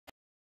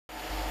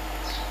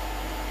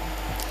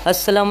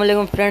अस्सलाम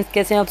वालेकुम फ्रेंड्स,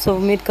 कैसे हैं आप सब।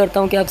 उम्मीद करता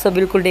हूं कि आप सब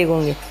बिल्कुल ठीक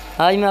होंगे।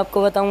 आज मैं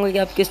आपको बताऊंगा कि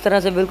आप किस तरह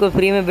से बिल्कुल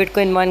फ्री में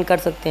बिटकॉइन माइन कर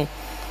सकते हैं।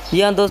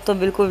 जी हाँ दोस्तों,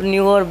 बिल्कुल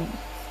न्यू और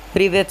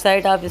फ्री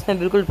वेबसाइट, आप इसमें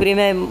बिल्कुल फ्री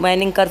में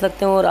माइनिंग कर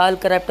सकते हैं और ऑल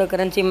क्रिप्टो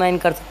करेंसी माइन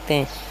कर सकते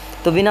हैं।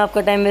 तो बिना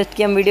आपका टाइम वेस्ट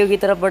किए हम वीडियो की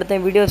तरफ बढ़ते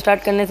हैं। वीडियो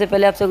स्टार्ट करने से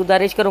पहले आपसे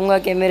गुजारिश करूँगा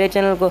कि मेरे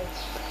चैनल को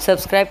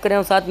सब्सक्राइब करें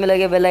और साथ में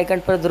लगे बेल आइकन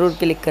पर ज़रूर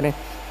क्लिक करें,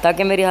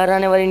 ताकि मेरी हर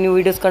आने वाली न्यू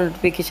वीडियोज़ का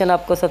नोटिफिकेशन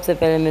आपको सबसे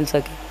पहले मिल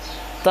सके।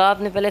 तो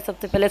आपने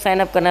सबसे पहले साइन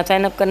अप करना है।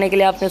 साइन अप करने के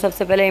लिए आपने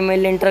सबसे पहले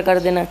ईमेल एंटर कर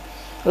देना है।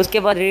 उसके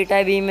बाद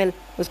रीटाइप ईमेल,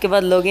 उसके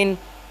बाद लॉगिन,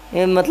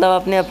 मतलब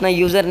आपने अपना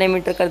यूज़र नेम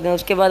एंटर कर देना।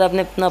 उसके बाद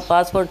आपने अपना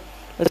पासवर्ड,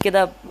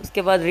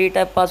 उसके बाद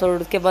रीटाइप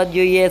पासवर्ड। उसके बाद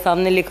जो ये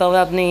सामने लिखा हुआ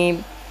है आपने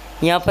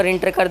यहाँ पर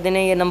एंटर कर देना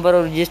है ये नंबर,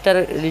 और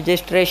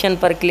रजिस्ट्रेशन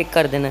पर क्लिक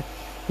कर देना है।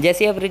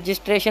 जैसे आप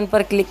रजिस्ट्रेशन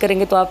पर क्लिक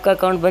करेंगे तो आपका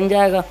अकाउंट बन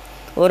जाएगा,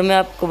 और मैं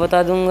आपको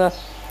बता दूंगा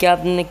कि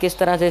आपने किस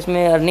तरह से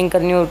इसमें अर्निंग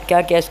करनी है और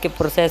क्या क्या इसके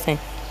प्रोसेस हैं।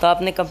 तो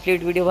आपने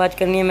कंप्लीट वीडियो वॉच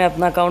करनी है। मैं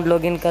अपना अकाउंट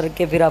लॉगिन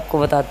करके फिर आपको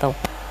बताता हूँ।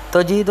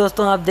 तो जी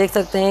दोस्तों, आप देख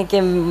सकते हैं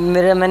कि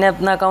मैंने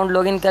अपना अकाउंट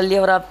लॉगिन कर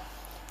लिया, और आप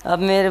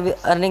मेरे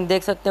अर्निंग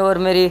देख सकते हैं और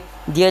मेरी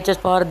GHS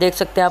पावर देख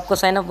सकते हैं। आपको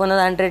साइनअप बोनस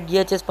 100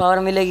 GHS पावर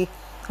मिलेगी,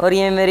 और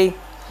ये मेरी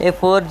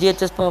 4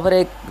 GHS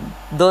पावर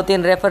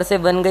 2-3 रेफर से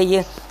बन गई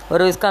है।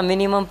 और इसका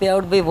मिनिमम पे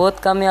आउट भी बहुत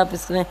कम है। आप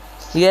इसमें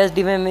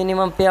USD में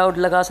मिनिमम पे आउट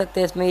लगा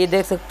सकते हैं। इसमें ये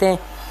देख सकते हैं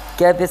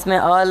कि आप इसमें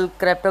all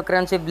crypto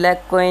currency,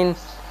 black coin,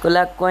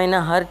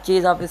 हर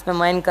चीज़ आप इसमें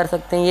माइन कर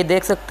सकते हैं। ये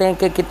देख सकते हैं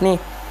कि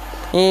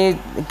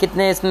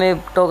कितने इसमें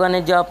टोकन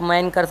है जो आप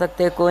माइन कर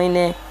सकते हैं। कॉइन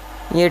है,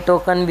 ये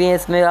टोकन भी है,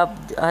 इसमें आप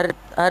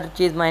हर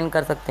चीज़ माइन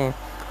कर सकते हैं।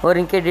 और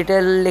इनके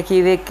डिटेल लिखी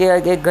हुई कि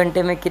 1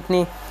 घंटे में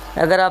कितनी,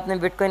 अगर आपने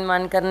बिटकॉइन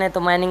माइन करना है तो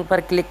माइनिंग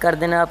पर क्लिक कर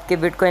देना, आपकी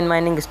बिटकॉइन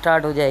माइनिंग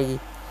स्टार्ट हो जाएगी।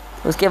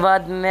 उसके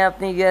बाद मैं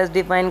अपनी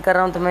USD माइन कर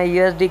रहा हूँ, तो मैं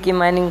USD की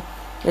माइनिंग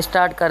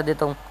स्टार्ट कर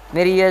देता हूँ।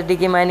 मेरी USD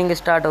की माइनिंग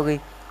स्टार्ट हो गई।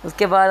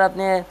 उसके बाद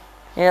आपने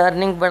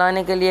अर्निंग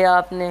बढ़ाने के लिए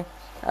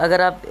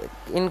अगर आप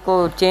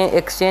इनको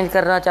एक्सचेंज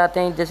करना चाहते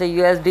हैं, जैसे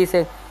USD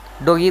से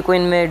डोगी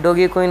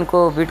कॉइन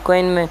को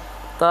बिटकॉइन में,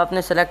 तो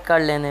आपने सेलेक्ट कर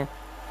लेना है।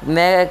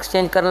 मैं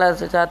एक्सचेंज करना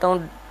चाहता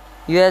हूँ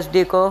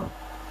USD को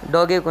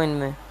डोगी कॉइन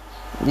में,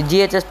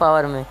 GHS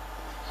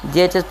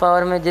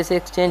पावर में जैसे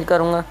एक्सचेंज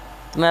करूँगा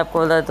तो मैं आपको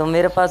बताता हूँ।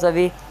 मेरे पास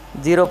अभी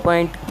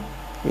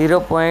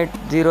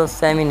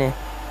 0.07 है,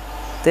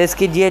 तो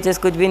इसकी GHS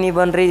कुछ भी नहीं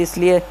बन रही,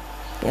 इसलिए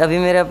अभी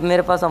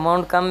मेरे पास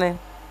अमाउंट कम है।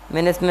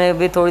 मैंने इसमें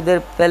अभी थोड़ी देर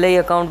पहले ही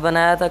अकाउंट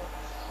बनाया था।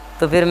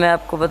 तो फिर मैं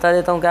आपको बता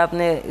देता हूँ कि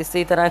आपने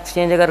इसी तरह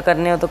एक्सचेंज अगर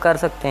करने हो तो कर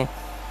सकते हैं।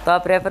 तो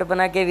आप रेफ़र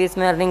बना के भी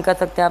इसमें अर्निंग कर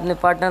सकते हैं। आपने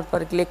पार्टनर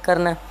पर क्लिक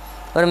करना है,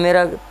 और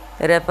मेरा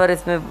रेफ़र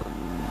इसमें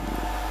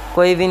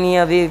कोई भी नहीं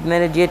है। अभी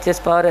मैंने GHS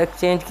पावर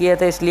एक्सचेंज किया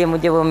था, इसलिए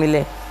मुझे वो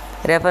मिले।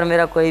 रेफ़र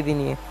मेरा कोई भी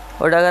नहीं है।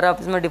 और अगर आप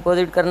इसमें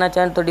डिपॉजिट करना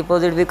चाहें तो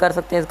डिपॉजिट भी कर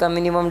सकते हैं। इसका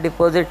मिनिमम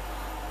डिपॉजिट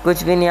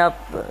कुछ भी नहीं, आप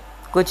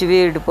कुछ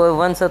भी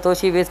 1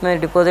 सतोशी भी इसमें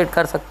डिपॉजिट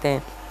कर सकते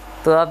हैं।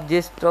 तो आप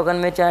जिस टोकन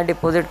में चाहें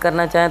डिपॉजिट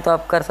करना चाहें तो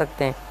आप कर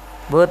सकते हैं।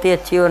 बहुत ही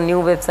अच्छी और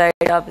न्यू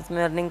वेबसाइट, आप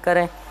इसमें अर्निंग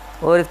करें,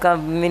 और इसका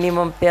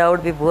मिनिमम पे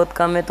आउट भी बहुत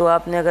कम है। तो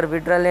आपने अगर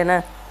विड्रा लेना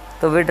है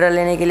तो विड्रा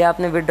लेने के लिए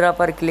आपने विड्रा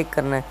पर क्लिक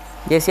करना है।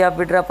 जैसे आप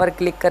विड्रा पर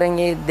क्लिक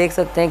करेंगे देख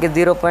सकते हैं कि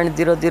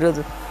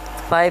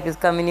 0.005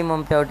 इसका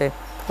मिनिमम पे आउट है,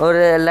 और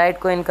लाइट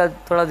कॉइन का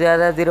थोड़ा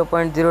ज़्यादा है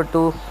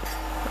 0.02,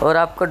 और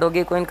आपको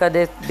डोगी कॉइन का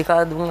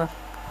दिखा दूँगा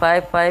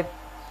 550,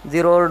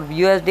 और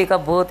USD का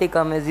बहुत ही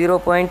कम है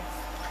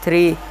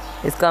 0.3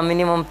 इसका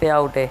मिनिमम पे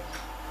आउट है।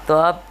 तो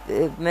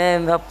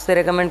मैं आपसे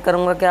रेकमेंड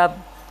करूँगा कि आप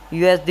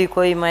USD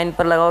को ही माइन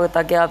पर लगाओगे,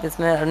 ताकि आप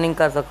इसमें अर्निंग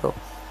कर सको।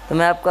 तो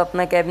मैं आपको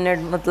अपना कैबिनेट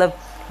मतलब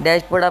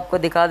डैशबोर्ड आपको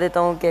दिखा देता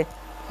हूँ कि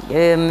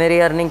मेरी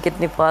अर्निंग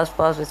कितनी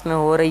फास्ट इसमें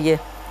हो रही है।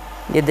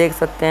 ये देख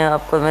सकते हैं,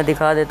 आपको मैं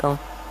दिखा देता हूँ।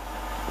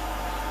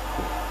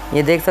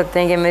 ये देख सकते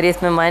हैं कि मेरी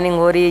इसमें माइनिंग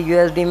हो रही है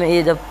USD में।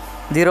 ये जब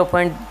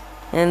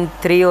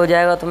 0.3 हो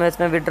जाएगा तो मैं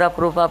इसमें विड्रा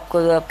प्रूफ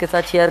आपके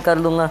साथ शेयर कर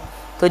लूँगा।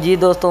 तो जी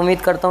दोस्तों,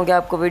 उम्मीद करता हूँ कि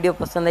आपको वीडियो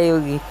पसंद आई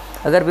होगी।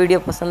 अगर वीडियो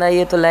पसंद आई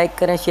है तो लाइक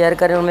करें, शेयर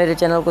करें, और मेरे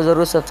चैनल को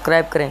ज़रूर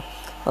सब्सक्राइब करें,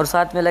 और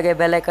साथ में लगे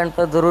बेल आइकन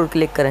पर ज़रूर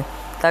क्लिक करें,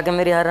 ताकि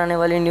मेरी हर आने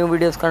वाली न्यू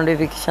वीडियोज़ का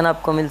नोटिफिकेशन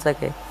आपको मिल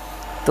सके।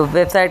 तो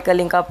वेबसाइट का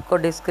लिंक आपको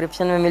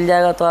डिस्क्रिप्शन में मिल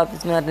जाएगा, तो आप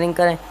इसमें अर्निंग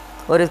करें,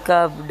 और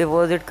इसका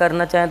डिपॉजिट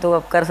करना चाहें तो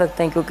आप कर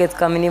सकते हैं, क्योंकि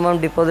इसका मिनिमम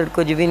डिपॉजिट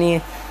कुछ भी नहीं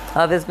है।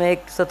 आप इसमें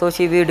 1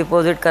 सतोशी भी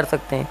डिपॉजिट कर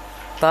सकते हैं।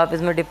 तो आप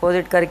इसमें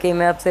डिपॉजिट करके,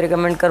 मैं आपसे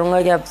रिकमेंड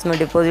करूँगा कि आप इसमें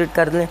डिपॉजिट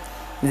कर लें।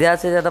 ज़्यादा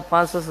से ज़्यादा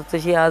 500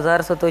 सतोशी,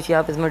 1000 सतोशी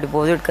आप इसमें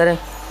डिपॉजिट करें,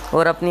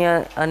 और अपनी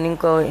अर्निंग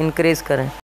को इंक्रीज़ करें।